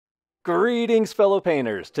Greetings, fellow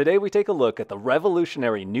painters! Today we take a look at the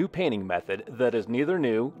revolutionary new painting method that is neither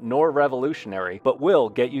new nor revolutionary, but will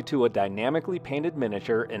get you to a dynamically painted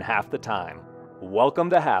miniature in half the time. Welcome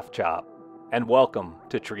to Halfchop, and welcome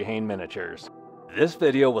to Treehane Miniatures. This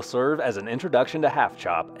video will serve as an introduction to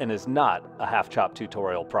Halfchop and is not a Halfchop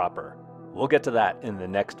tutorial proper. We'll get to that in the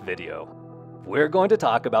next video. We're going to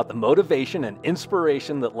talk about the motivation and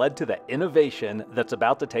inspiration that led to the innovation that's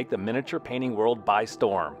about to take the miniature painting world by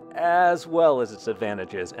storm, as well as its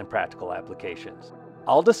advantages and practical applications.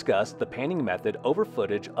 I'll discuss the painting method over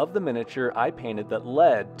footage of the miniature I painted that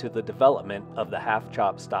led to the development of the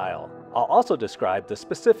Halfchop style. I'll also describe the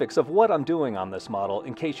specifics of what I'm doing on this model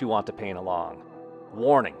in case you want to paint along.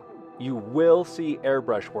 Warning, you will see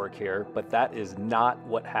airbrush work here, but that is not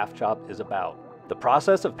what Halfchop is about. The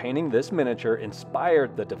process of painting this miniature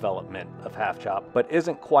inspired the development of Halfchop, but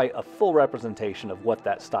isn't quite a full representation of what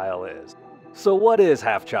that style is. So what is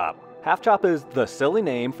Halfchop? Halfchop is the silly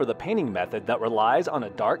name for the painting method that relies on a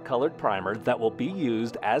dark colored primer that will be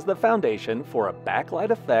used as the foundation for a backlight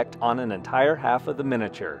effect on an entire half of the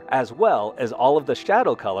miniature, as well as all of the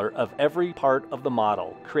shadow color of every part of the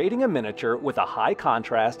model, creating a miniature with a high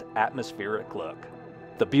contrast, atmospheric look.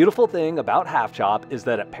 The beautiful thing about Halfchop is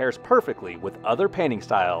that it pairs perfectly with other painting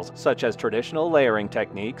styles such as traditional layering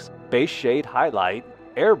techniques, base shade highlight,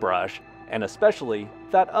 airbrush, and especially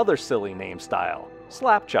that other silly name style,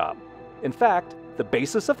 Slapchop. In fact, the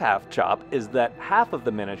basis of Halfchop is that half of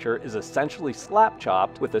the miniature is essentially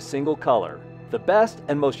slap-chopped with a single color. The best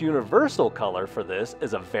and most universal color for this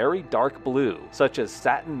is a very dark blue, such as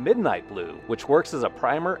Satin Midnight Blue, which works as a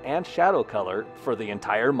primer and shadow color for the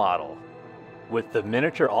entire model. With the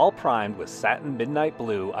miniature all primed with Satin Midnight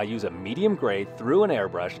Blue, I use a medium gray through an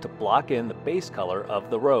airbrush to block in the base color of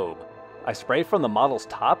the robe. I spray from the model's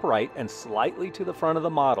top right and slightly to the front of the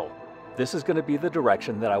model. This is going to be the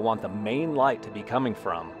direction that I want the main light to be coming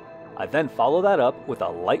from. I then follow that up with a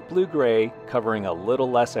light blue gray covering a little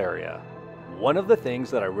less area. One of the things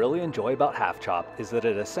that I really enjoy about Halfchop is that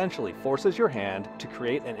it essentially forces your hand to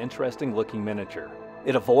create an interesting looking miniature.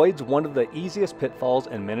 It avoids one of the easiest pitfalls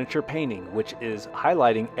in miniature painting, which is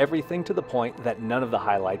highlighting everything to the point that none of the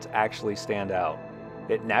highlights actually stand out.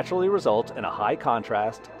 It naturally results in a high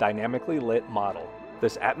contrast, dynamically lit model.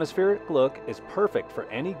 This atmospheric look is perfect for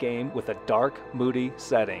any game with a dark, moody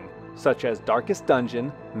setting, such as Darkest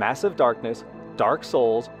Dungeon, Massive Darkness, Dark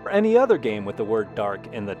Souls, or any other game with the word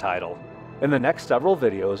dark in the title. In the next several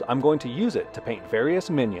videos, I'm going to use it to paint various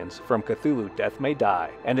minions from Cthulhu Death May Die,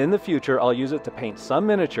 and in the future I'll use it to paint some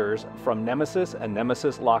miniatures from Nemesis and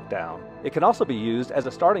Nemesis Lockdown. It can also be used as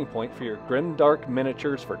a starting point for your grimdark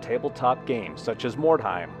miniatures for tabletop games such as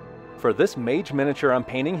Mordheim. For this Mage miniature I'm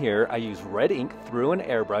painting here, I use red ink through an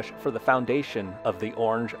airbrush for the foundation of the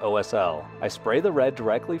orange OSL. I spray the red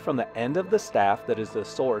directly from the end of the staff that is the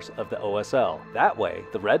source of the OSL. That way,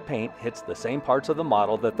 the red paint hits the same parts of the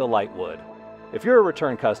model that the light would. If you're a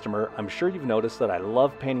return customer, I'm sure you've noticed that I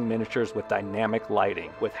love painting miniatures with dynamic lighting,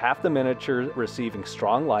 with half the miniature receiving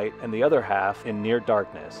strong light and the other half in near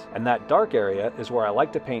darkness. And that dark area is where I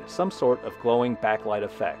like to paint some sort of glowing backlight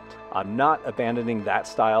effect. I'm not abandoning that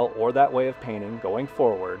style or that way of painting going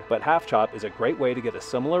forward, but Halfchop is a great way to get a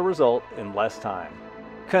similar result in less time.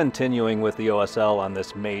 Continuing with the OSL on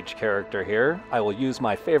this mage character here, I will use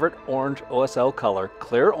my favorite orange OSL color,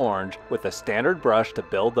 clear orange, with a standard brush to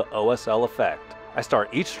build the OSL effect. I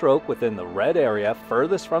start each stroke within the red area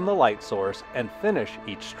furthest from the light source and finish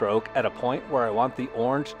each stroke at a point where I want the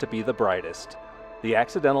orange to be the brightest. The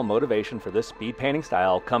accidental motivation for this speed painting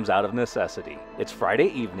style comes out of necessity. It's Friday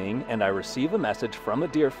evening and I receive a message from a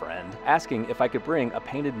dear friend asking if I could bring a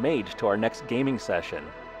painted mage to our next gaming session,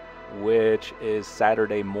 which is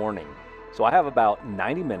Saturday morning. So I have about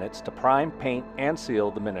 90 minutes to prime, paint, and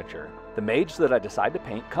seal the miniature. The mage that I decide to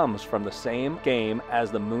paint comes from the same game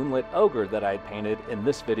as the Moonlit Ogre that I had painted in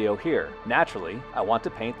this video here. Naturally, I want to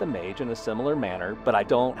paint the mage in a similar manner, but I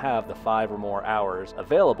don't have the 5 or more hours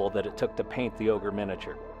available that it took to paint the ogre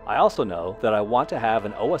miniature. I also know that I want to have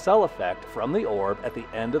an OSL effect from the orb at the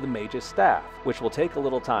end of the mage's staff, which will take a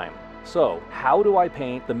little time. So, how do I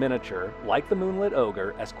paint the miniature like the Moonlit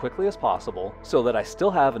Ogre as quickly as possible so that I still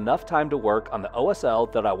have enough time to work on the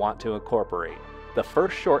OSL that I want to incorporate? The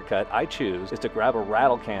first shortcut I choose is to grab a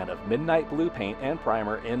rattle can of midnight blue paint and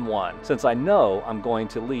primer in one, since I know I'm going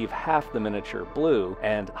to leave half the miniature blue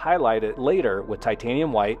and highlight it later with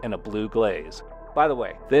titanium white and a blue glaze. By the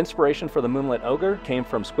way, the inspiration for the Moonlit Ogre came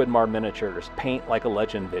from Squidmar Miniatures' Paint Like a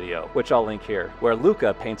Legend video, which I'll link here, where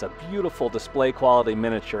Luca paints a beautiful display quality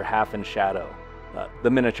miniature half in shadow.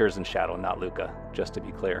 The miniature's in shadow, not Luca, just to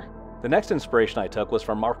be clear. The next inspiration I took was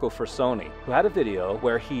from Marco Frassoni, who had a video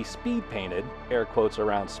where he speed painted, air quotes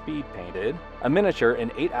around speed painted, a miniature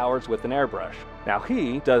in 8 hours with an airbrush. Now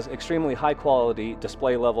he does extremely high quality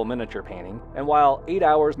display level miniature painting, and while 8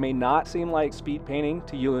 hours may not seem like speed painting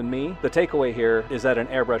to you and me, the takeaway here is that an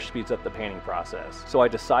airbrush speeds up the painting process. So I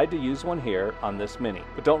decide to use one here on this mini.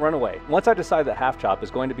 But don't run away. Once I decide that Halfchop is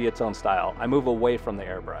going to be its own style, I move away from the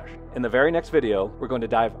airbrush. In the very next video, we're going to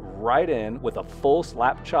dive right in with a full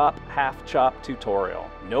Slapchop Halfchop tutorial.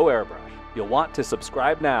 No airbrush. You'll want to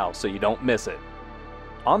subscribe now so you don't miss it.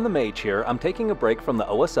 On the Mage here, I'm taking a break from the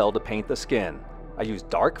OSL to paint the skin. I use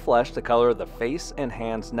dark flesh to color the face and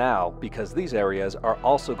hands now because these areas are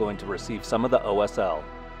also going to receive some of the OSL.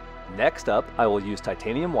 Next up, I will use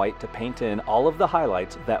titanium white to paint in all of the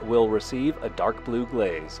highlights that will receive a dark blue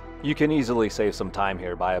glaze. You can easily save some time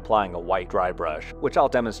here by applying a white dry brush, which I'll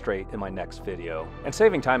demonstrate in my next video. And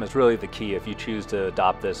saving time is really the key if you choose to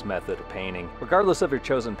adopt this method of painting. Regardless of your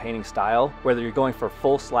chosen painting style, whether you're going for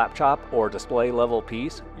full Slapchop or display level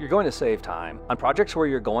piece, you're going to save time. On projects where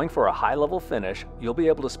you're going for a high level finish, you'll be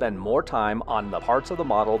able to spend more time on the parts of the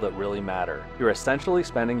model that really matter. You're essentially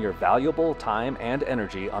spending your valuable time and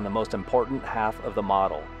energy on the most important half of the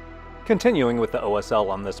model. Continuing with the OSL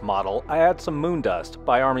on this model, I add some Moon Dust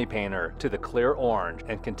by Army Painter to the clear orange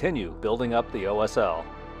and continue building up the OSL.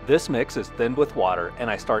 This mix is thinned with water, and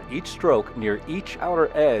I start each stroke near each outer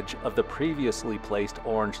edge of the previously placed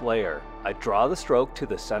orange layer. I draw the stroke to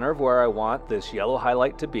the center of where I want this yellow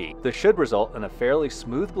highlight to be. This should result in a fairly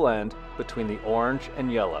smooth blend between the orange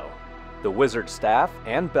and yellow. The wizard staff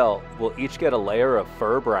and belt will each get a layer of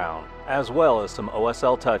fur brown, as well as some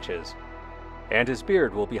OSL touches. And his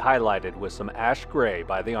beard will be highlighted with some ash gray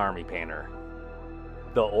by the Army Painter.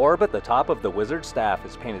 The orb at the top of the wizard staff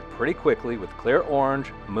is painted pretty quickly with clear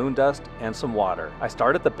orange, moon dust, and some water. I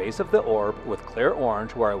start at the base of the orb with clear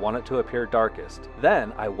orange where I want it to appear darkest.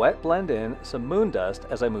 Then I wet blend in some moon dust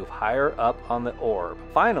as I move higher up on the orb.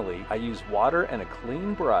 Finally, I use water and a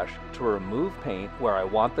clean brush to remove paint where I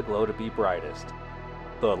want the glow to be brightest.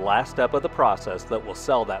 The last step of the process that will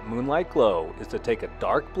sell that moonlight glow is to take a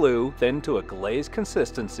dark blue, thin to a glaze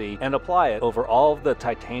consistency, and apply it over all of the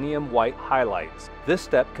titanium white highlights. This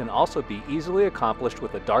step can also be easily accomplished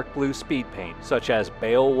with a dark blue speed paint, such as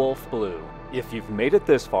Beowulf Blue. If you've made it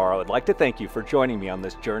this far, I would like to thank you for joining me on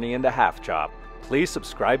this journey into Halfchop. Please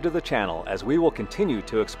subscribe to the channel as we will continue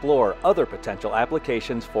to explore other potential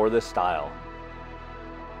applications for this style.